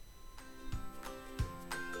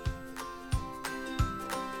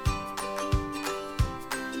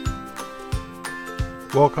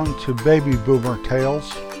Welcome to Baby Boomer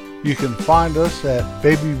Tales. You can find us at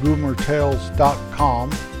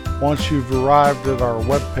babyboomertales.com. Once you've arrived at our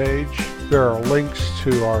webpage, there are links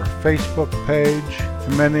to our Facebook page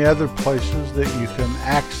and many other places that you can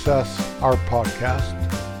access our podcast.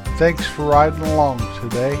 Thanks for riding along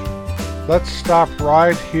today. Let's stop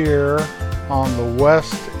right here on the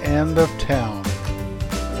west end of town.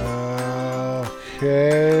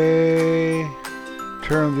 Okay.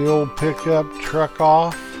 Turn the old pickup truck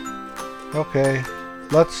off. Okay,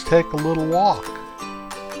 let's take a little walk.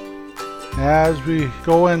 As we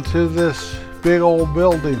go into this big old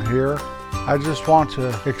building here, I just want to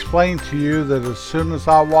explain to you that as soon as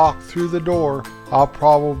I walk through the door, I'll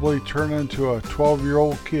probably turn into a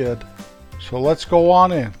 12-year-old kid. So let's go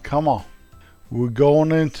on in. Come on. We're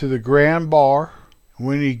going into the Grand Bar.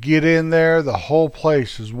 When you get in there, the whole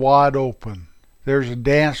place is wide open. There's a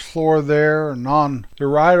dance floor there, and on the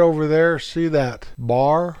right over there, see that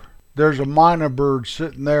bar? There's a minor bird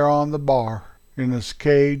sitting there on the bar in his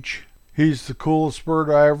cage. He's the coolest bird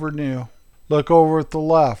I ever knew. Look over at the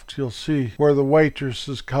left. You'll see where the waitress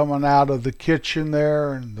is coming out of the kitchen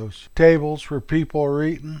there and those tables where people are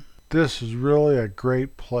eating. This is really a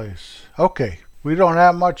great place. Okay, we don't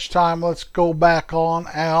have much time. Let's go back on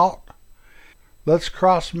out. Let's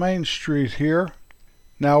cross Main Street here.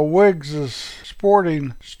 Now, Wiggs'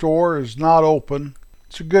 sporting store is not open.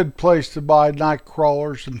 It's a good place to buy night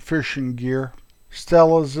crawlers and fishing gear.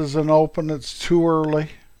 Stella's isn't open. It's too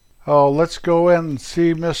early. Oh, let's go in and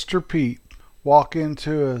see Mr. Pete. Walk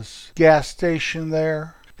into his gas station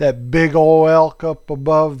there. That big old elk up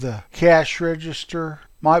above the cash register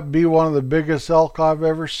might be one of the biggest elk I've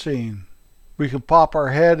ever seen. We can pop our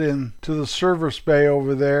head into the service bay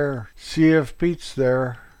over there, see if Pete's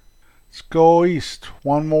there. Let's go east.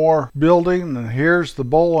 One more building, and here's the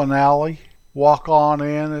bowling alley. Walk on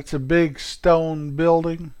in. It's a big stone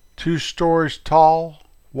building, 2 stories tall.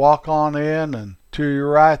 Walk on in, and to your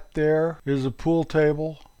right there is a pool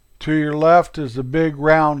table. To your left is a big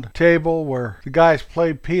round table where the guys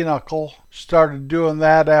played pinochle. Started doing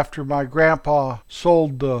that after my grandpa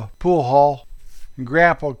sold the pool hall. And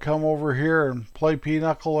Grandpa would come over here and play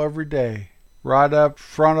pinochle every day. Right up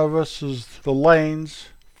front of us is the lanes.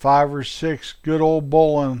 5 or 6 good old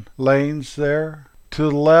bowling lanes there. To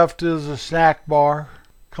the left is a snack bar.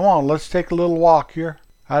 Come on, let's take a little walk here.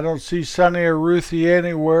 I don't see Sonny or Ruthie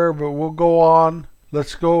anywhere, but we'll go on.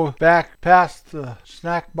 Let's go back past the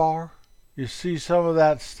snack bar. You see some of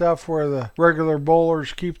that stuff where the regular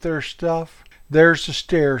bowlers keep their stuff. There's the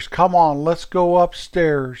stairs. Come on, let's go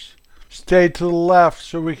upstairs. Stay to the left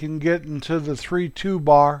so we can get into the 3-2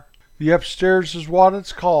 bar. The upstairs is what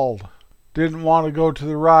it's called. Didn't want to go to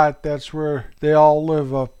the right. That's where they all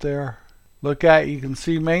live up there. Look at, you can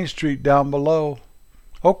see Main Street down below.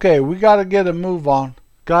 Okay, we got to get a move on.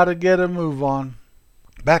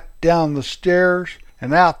 Back down the stairs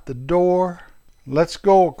and out the door. Let's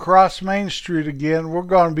go across Main Street again. We're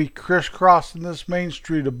going to be crisscrossing this Main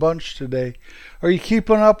Street a bunch today. Are you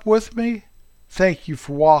keeping up with me? Thank you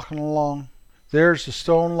for walking along. There's the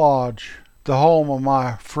Stone Lodge, the home of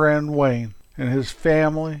my friend Wayne and his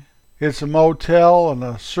family. It's a motel and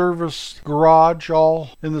a service garage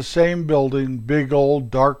all in the same building. Big old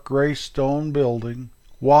dark gray stone building.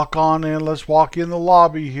 Walk on in. Let's walk in the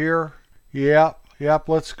lobby here. Yep,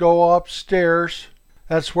 let's go upstairs.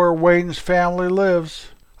 That's where Wayne's family lives.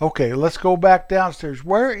 Okay, let's go back downstairs.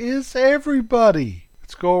 Where is everybody?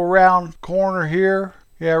 Let's go around corner here.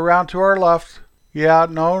 Yeah, around to our left. Yeah,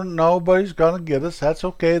 nobody's gonna get us. That's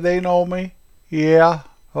okay, they know me. Yeah.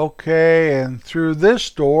 Okay, and through this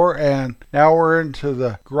door, and now we're into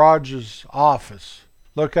the garage's office.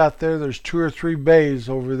 Look out there, there's 2 or 3 bays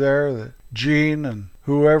over there that Gene and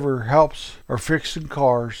whoever helps are fixing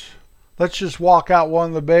cars. Let's just walk out one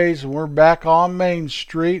of the bays and we're back on Main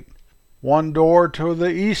Street. One door to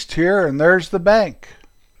the east here, and there's the bank.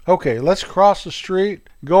 Okay, let's cross the street,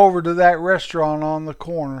 go over to that restaurant on the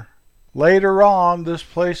corner. Later on, this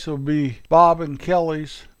place will be Bob and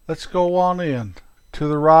Kelly's. Let's go on in. To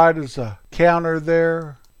the right is a counter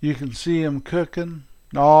there. You can see him cooking.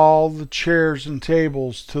 All the chairs and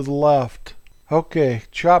tables to the left. Okay,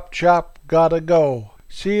 chop, gotta go.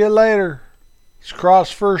 See you later. Let's cross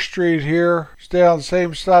First Street here. Stay on the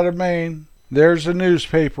same side of Main. There's a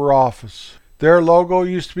newspaper office. Their logo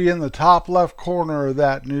used to be in the top left corner of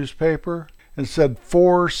that newspaper and said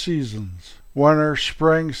 4 seasons. Winter,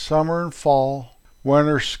 spring, summer, and fall.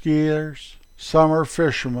 Winter skiers, summer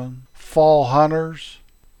fishermen, fall hunters.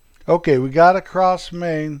 Okay, we got to cross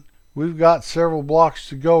Main. We've got several blocks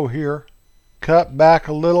to go here. Cut back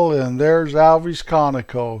a little and there's Alvy's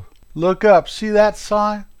Conoco. Look up, see that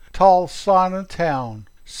sign? tallest sign in town.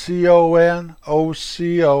 CONOCO.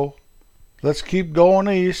 Let's keep going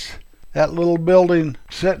east. That little building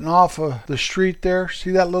sitting off of the street there.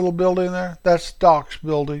 See that little building there? That's Doc's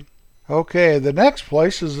building. Okay, the next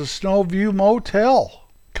place is the Snowview Motel.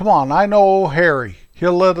 Come on, I know Harry.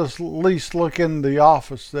 He'll let us at least look in the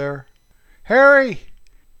office there. Harry!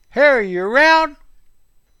 Harry, you around?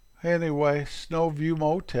 Anyway, Snowview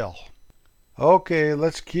Motel. Okay,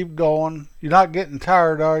 let's keep going. You're not getting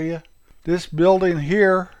tired, are you? This building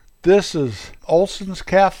here, this is Olson's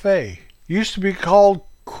Cafe. Used to be called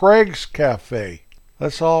Craig's Cafe.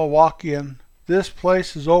 Let's all walk in. This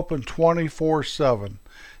place is open 24/7.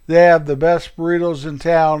 They have the best burritos in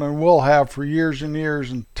town and will have for years and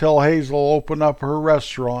years until Hazel open up her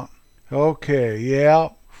restaurant. Okay, yeah,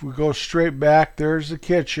 if we go straight back, there's the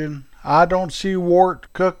kitchen. I don't see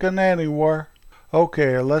Wart cooking anywhere.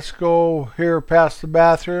 Okay, let's go here past the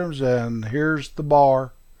bathrooms, and here's the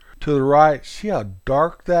bar. To the right, see how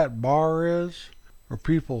dark that bar is? Where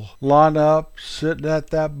people line up, sitting at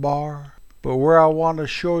that bar. But where I want to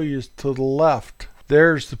show you is to the left.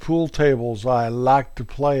 There's the pool tables I like to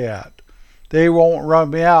play at. They won't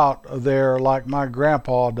run me out of there like my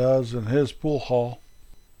grandpa does in his pool hall.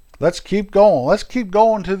 Let's keep going. Let's keep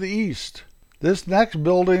going to the east. This next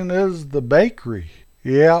building is the bakery.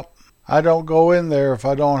 Yep, I don't go in there if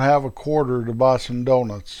I don't have a quarter to buy some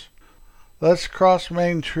donuts. Let's cross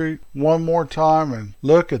Main Street one more time and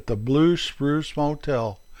look at the Blue Spruce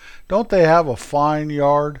Motel. Don't they have a fine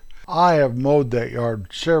yard? I have mowed that yard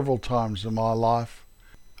several times in my life.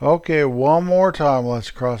 Okay, one more time let's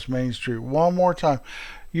cross Main Street. One more time.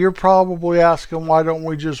 You're probably asking, why don't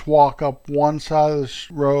we just walk up one side of the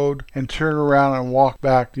road and turn around and walk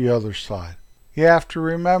back the other side? You have to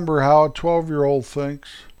remember how a 12-year-old thinks.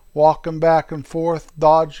 Walking back and forth,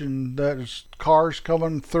 dodging those cars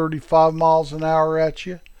coming 35 miles an hour at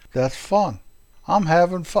you. That's fun. I'm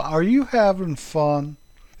having fun. Are you having fun?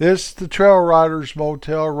 This is the Trail Riders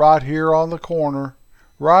Motel right here on the corner.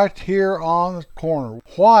 Right here on the corner.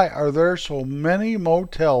 Why are there so many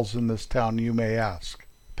motels in this town, you may ask?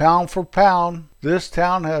 Pound for pound, this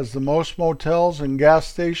town has the most motels and gas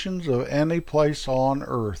stations of any place on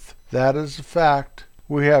earth. That is a fact.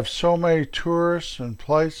 We have so many tourists and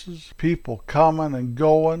places, people coming and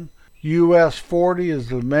going. US 40 is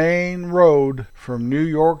the main road from New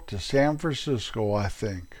York to San Francisco, I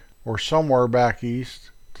think. Or somewhere back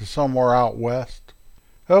east to somewhere out west.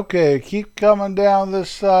 Okay, keep coming down this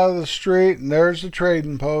side of the street and there's the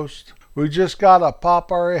trading post. We just gotta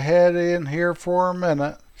pop our head in here for a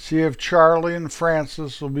minute. See if Charlie and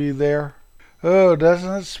Francis will be there. Oh,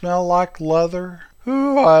 doesn't it smell like leather?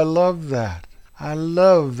 Ooh, I love that. I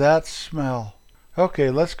love that smell. Okay,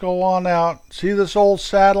 let's go on out. See this old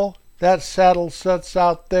saddle? That saddle sits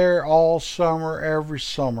out there all summer, every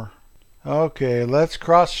summer. Okay, let's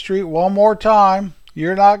cross the street one more time.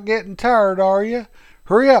 You're not getting tired, are you?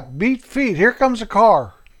 Hurry up, beat feet. Here comes a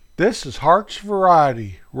car. This is Hart's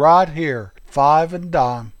Variety, right here, 5 and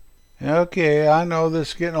dime. Okay, I know this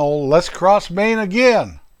is getting old. Let's cross Main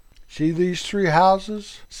again. See these 3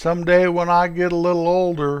 houses? Someday when I get a little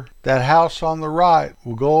older, that house on the right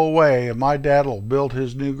will go away and my dad will build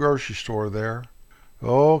his new grocery store there.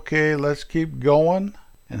 Okay, let's keep going.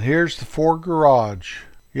 And here's the Ford garage.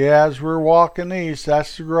 Yeah, as we're walking east,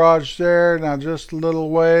 that's the garage there. Now just a little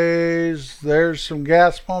ways, there's some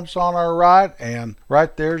gas pumps on our right, and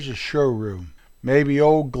right there's a showroom. Maybe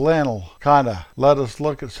old Glenn will kind of let us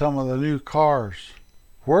look at some of the new cars.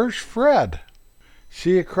 Where's Fred?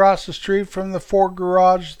 See across the street from the Ford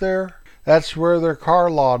garage there? That's where their car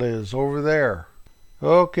lot is, over there.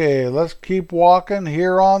 Okay, let's keep walking.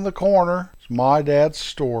 Here on the corner is my dad's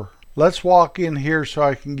store. Let's walk in here so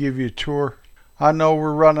I can give you a tour. I know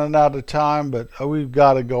we're running out of time, but we've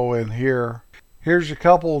got to go in here. Here's a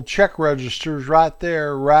couple check registers right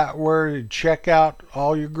there, right where you check out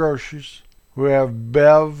all your groceries. We have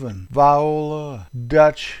Bev and Viola,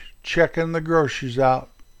 Dutch checking the groceries out.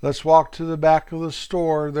 Let's walk to the back of the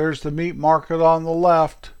store. There's the meat market on the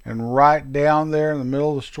left. And right down there in the middle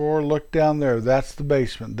of the store, look down there. That's the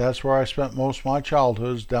basement. That's where I spent most of my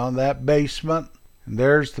childhood, down that basement. And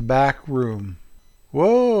there's the back room.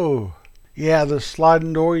 Whoa! Yeah, the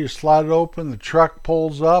sliding door, you slide it open, the truck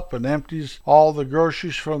pulls up and empties all the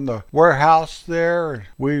groceries from the warehouse there.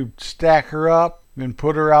 We stack her up and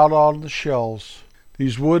put her out on the shelves.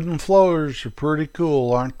 These wooden floaters are pretty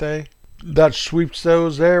cool, aren't they? Dutch sweeps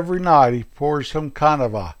those every night. He pours some kind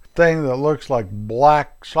of a thing that looks like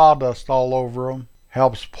black sawdust all over them.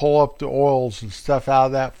 Helps pull up the oils and stuff out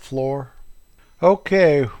of that floor.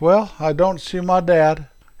 Okay, well, I don't see my dad.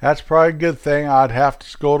 That's probably a good thing. I'd have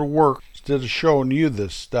to go to work instead of showing you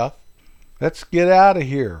this stuff. Let's get out of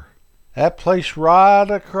here. That place right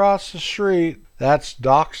across the street, that's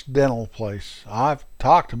Doc's dental place. I've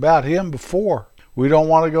talked about him before. We don't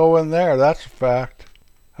want to go in there, that's a fact.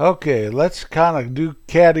 Okay, let's kind of do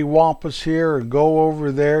cattywampus here and go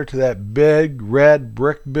over there to that big red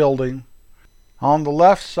brick building. On the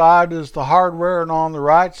left side is the hardware, and on the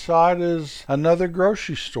right side is another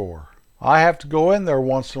grocery store. I have to go in there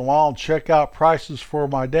once in a while and check out prices for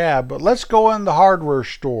my dad, but let's go in the hardware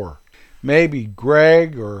store. Maybe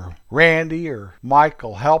Greg or Randy or Mike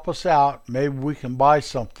will help us out. Maybe we can buy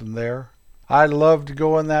something there. I'd love to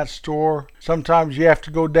go in that store. Sometimes you have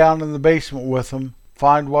to go down in the basement with them,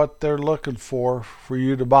 find what they're looking for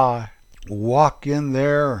you to buy. Walk in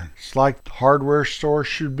there, it's like the hardware store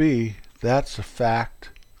should be. That's a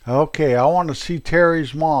fact. Okay, I want to see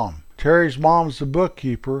Terry's mom. Terry's mom's the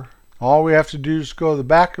bookkeeper. All we have to do is go to the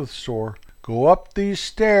back of the store, go up these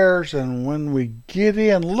stairs, and when we get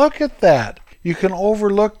in, look at that. You can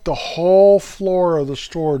overlook the whole floor of the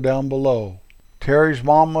store down below. Terry's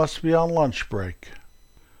mom must be on lunch break.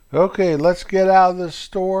 Okay, let's get out of this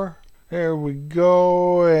store. There we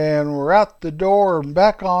go, and we're out the door and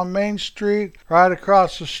back on Main Street, right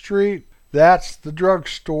across the street. That's the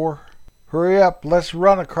drugstore. Hurry up, let's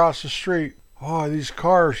run across the street. Oh, these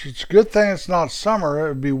cars, it's a good thing it's not summer. It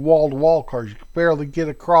would be wall-to-wall cars. You could barely get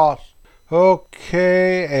across.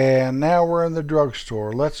 Okay, and now we're in the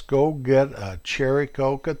drugstore. Let's go get a cherry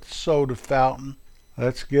Coke at the soda fountain.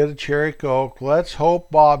 Let's get a cherry Coke. Let's hope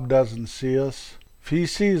Bob doesn't see us. If he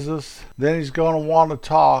sees us, then he's going to want to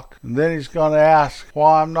talk, and then he's going to ask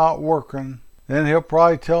why I'm not working. Then he'll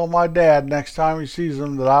probably tell my dad next time he sees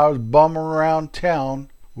him that I was bumming around town.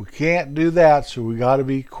 We can't do that, so we got to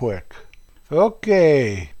be quick.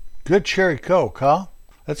 Okay, good cherry Coke, huh?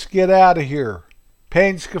 Let's get out of here.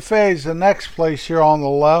 Payne's Cafe is the next place here on the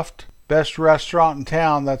left. Best restaurant in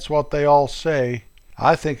town, that's what they all say.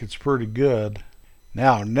 I think it's pretty good.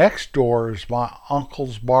 Now, next door is my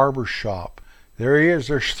uncle's barber shop. There he is.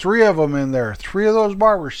 There's 3 of them in there. 3 of those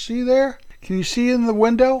barbers. See there? Can you see in the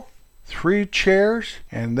window? 3 chairs,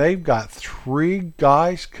 and they've got 3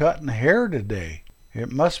 guys cutting hair today.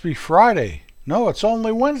 It must be Friday. No, it's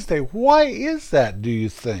only Wednesday. Why is that, do you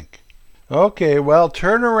think? Okay, well,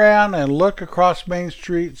 turn around and look across Main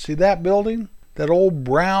Street. See that building? That old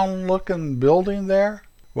brown-looking building there?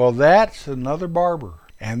 Well, that's another barber.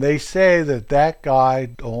 And they say that that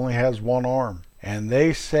guy only has 1 arm. And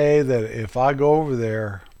they say that if I go over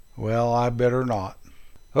there, well, I better not.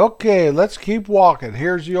 Okay, let's keep walking.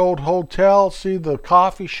 Here's the old hotel. See the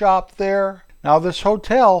coffee shop there? Now, this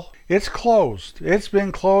hotel, it's closed. It's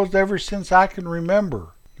been closed ever since I can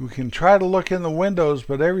remember. We can try to look in the windows,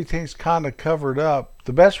 but everything's kind of covered up.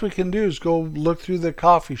 The best we can do is go look through the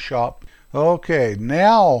coffee shop. Okay,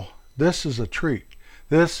 now this is a treat.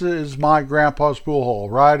 This is my grandpa's pool hall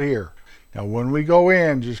right here. Now, when we go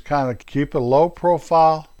in, just kind of keep a low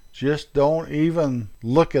profile. Just don't even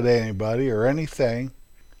look at anybody or anything.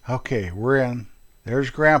 Okay, we're in. There's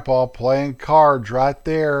Grandpa playing cards right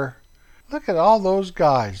there. Look at all those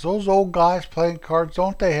guys. Those old guys playing cards.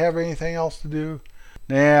 Don't they have anything else to do?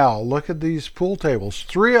 Now, look at these pool tables.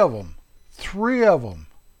 3 of them. 3 of them.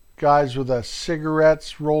 Guys with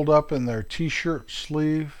cigarettes rolled up in their t-shirt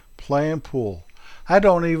sleeve playing pool. I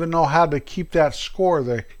don't even know how to keep that score.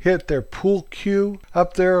 They hit their pool cue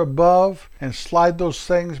up there above and slide those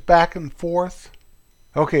things back and forth.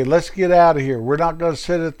 Okay, let's get out of here. We're not going to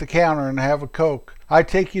sit at the counter and have a Coke. I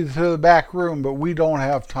take you to the back room, but we don't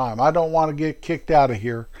have time. I don't want to get kicked out of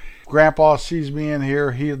here. If Grandpa sees me in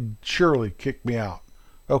here, he'd surely kick me out.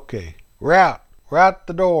 Okay, we're out. We're out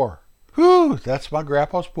the door. Whew, that's my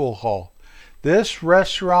grandpa's pool hall. This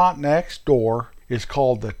restaurant next door is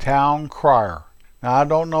called the Town Crier. Now, I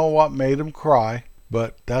don't know what made him cry,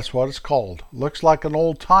 but that's what it's called. Looks like an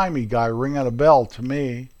old-timey guy ringing a bell to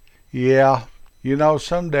me. Yeah, you know,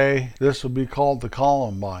 someday this will be called the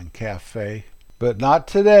Columbine Cafe. But not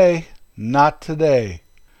today. Not today.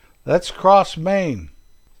 Let's cross Main.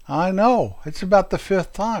 I know. It's about the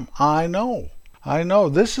 5th time. I know.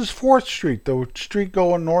 This is 4th Street, the street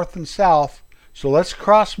going north and south. So let's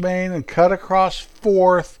cross Main and cut across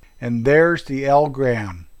 4th, and there's the El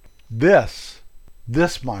Gran. This,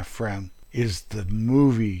 my friend, is the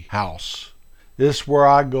movie house. This is where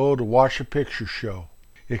I go to watch a picture show.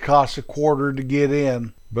 It costs $0.25 to get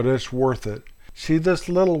in, but it's worth it. See this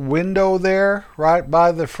little window there right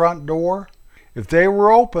by the front door? If they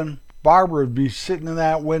were open, Barbara would be sitting in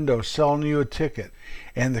that window selling you a ticket.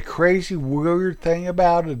 And the crazy weird thing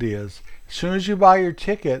about it is, as soon as you buy your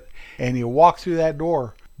ticket and you walk through that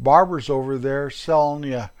door, Barbara's over there selling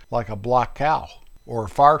you like a black cow or a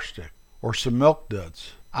fire stick or some milk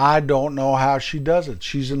duds. I don't know how she does it.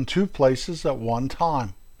 She's in 2 places at one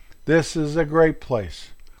time. This is a great place.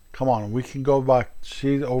 Come on, we can go back.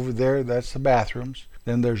 See over there, that's the bathrooms.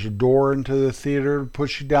 Then there's a door into the theater to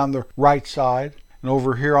push you down the right side. And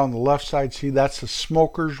over here on the left side, see, that's the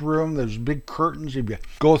smoker's room. There's big curtains. If you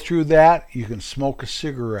go through that, you can smoke a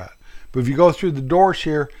cigarette. But if you go through the doors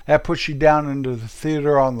here, that puts you down into the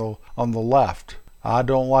theater on the left. I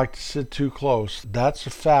don't like to sit too close. That's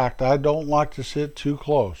a fact. I don't like to sit too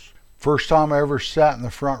close. First time I ever sat in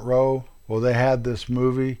the front row, well, they had this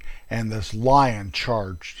movie and this lion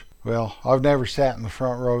charged. Well, I've never sat in the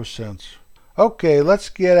front row since. Okay, let's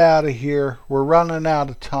get out of here. We're running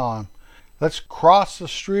out of time. Let's cross the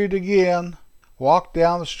street again. Walk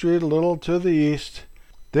down the street a little to the east.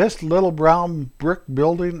 This little brown brick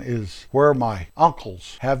building is where my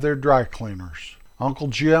uncles have their dry cleaners. Uncle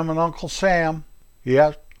Jim and Uncle Sam.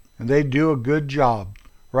 Yep, and they do a good job.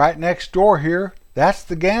 Right next door here, that's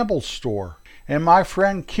the Gamble store. And my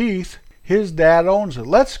friend Keith, his dad owns it.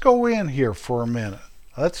 Let's go in here for a minute.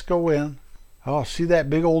 Let's go in. Oh, see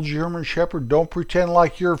that big old German Shepherd? Don't pretend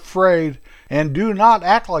like you're afraid. And do not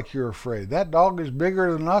act like you're afraid. That dog is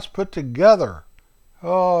bigger than us put together.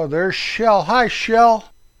 Oh, there's Shell. Hi,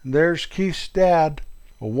 Shell. And there's Keith's dad.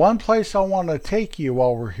 Well, one place I want to take you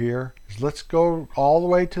while we're here is let's go all the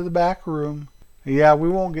way to the back room. Yeah, we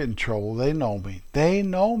won't get in trouble. They know me. They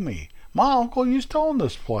know me. My uncle used to own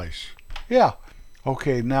this place. Yeah.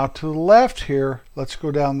 Okay, now to the left here, let's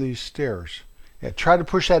go down these stairs. Yeah, try to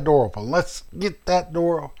push that door open. Let's get that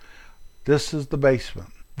door open. This is the basement.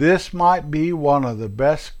 This might be one of the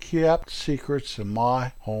best kept secrets in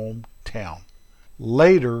my hometown.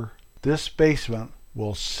 Later, this basement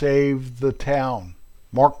will save the town.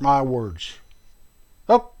 Mark my words.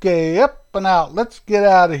 Okay, up and out. Let's get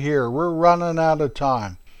out of here. We're running out of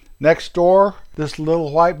time. Next door, this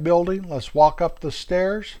little white building. Let's walk up the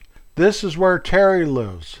stairs. This is where Terry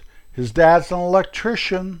lives. His dad's an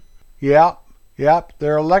electrician. Yep,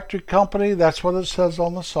 their electric company. That's what it says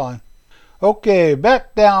on the sign. Okay,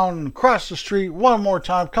 back down, across the street one more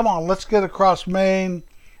time. Come on, let's get across Main.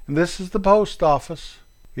 And this is the post office.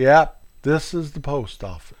 Yep, this is the post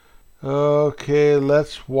office. Okay,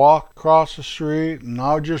 let's walk across the street. And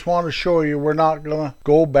I just want to show you we're not going to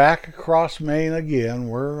go back across Main again.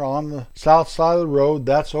 We're on the south side of the road.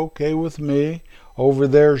 That's okay with me. Over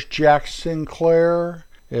there's Jack Sinclair.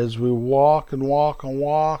 As we walk and walk and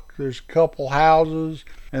walk, there's a couple houses,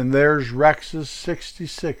 and there's Rex's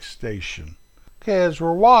 66 station. Okay, as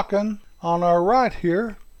we're walking, on our right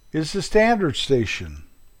here is the Standard station.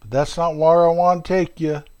 But that's not where I want to take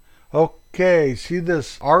you. Okay, see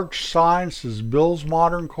this arch sign says Bill's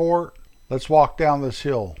Modern Court? Let's walk down this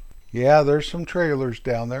hill. Yeah, there's some trailers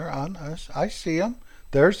down there. I see them.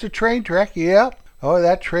 There's the train track, yep. Oh,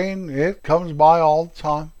 that train, it comes by all the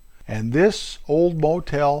time. And this old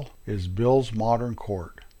motel is Bill's Modern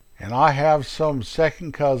Court. And I have some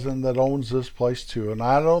second cousin that owns this place too. And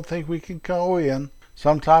I don't think we can go in.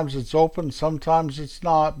 Sometimes it's open, sometimes it's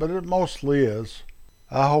not, but it mostly is.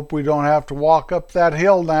 I hope we don't have to walk up that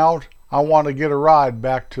hill now. I want to get a ride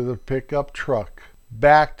back to the pickup truck.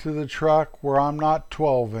 Back to the truck where I'm not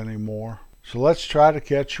 12 anymore. So let's try to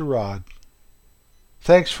catch a ride.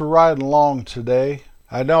 Thanks for riding along today.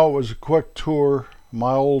 I know it was a quick tour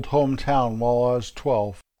my old hometown while I was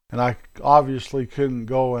 12, and I obviously couldn't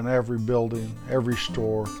go in every building, every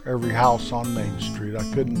store, every house on Main Street.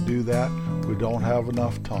 I couldn't do that. We don't have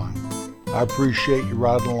enough time. I appreciate you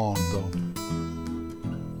riding along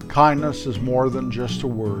though. Kindness is more than just a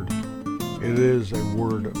word. It is a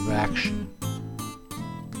word of action.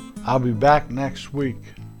 I'll be back next week.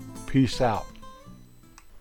 Peace out.